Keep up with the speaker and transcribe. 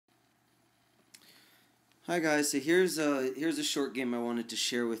Hi guys, so here's a short game I wanted to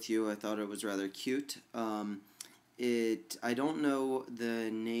share with you. I thought it was rather cute. I don't know the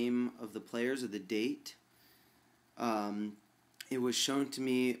name of the players or the date. It was shown to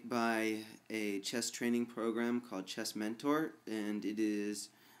me by a chess training program called Chess Mentor, and it is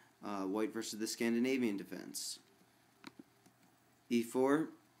white versus the Scandinavian defense. E4,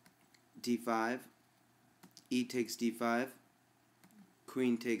 D5, E takes D5,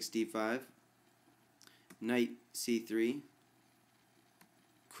 Queen takes D5, Knight C3,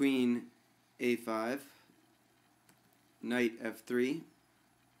 Queen A5, Knight F3,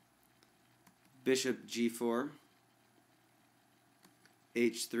 Bishop G4,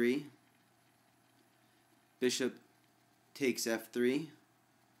 H3, Bishop takes F3,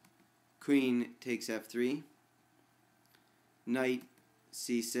 Queen takes F3, Knight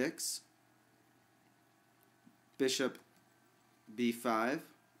C6, Bishop B5,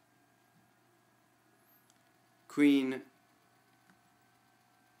 Queen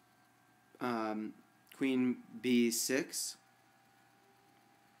B6,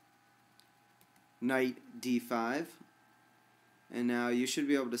 Knight D5, and now you should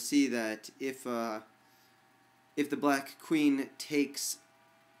be able to see that if the black queen takes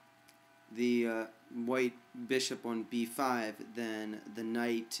the white bishop on B5, then the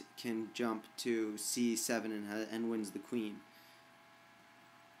knight can jump to C7 and wins the queen.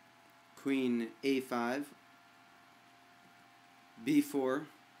 Queen A5, B4,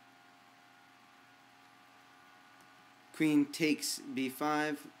 Queen takes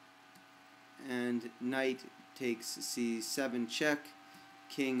B5, and Knight takes C7 check,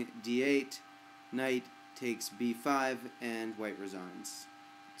 King D8, Knight takes B5, and White resigns.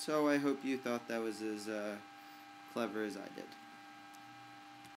 So I hope you thought that was as clever as I did.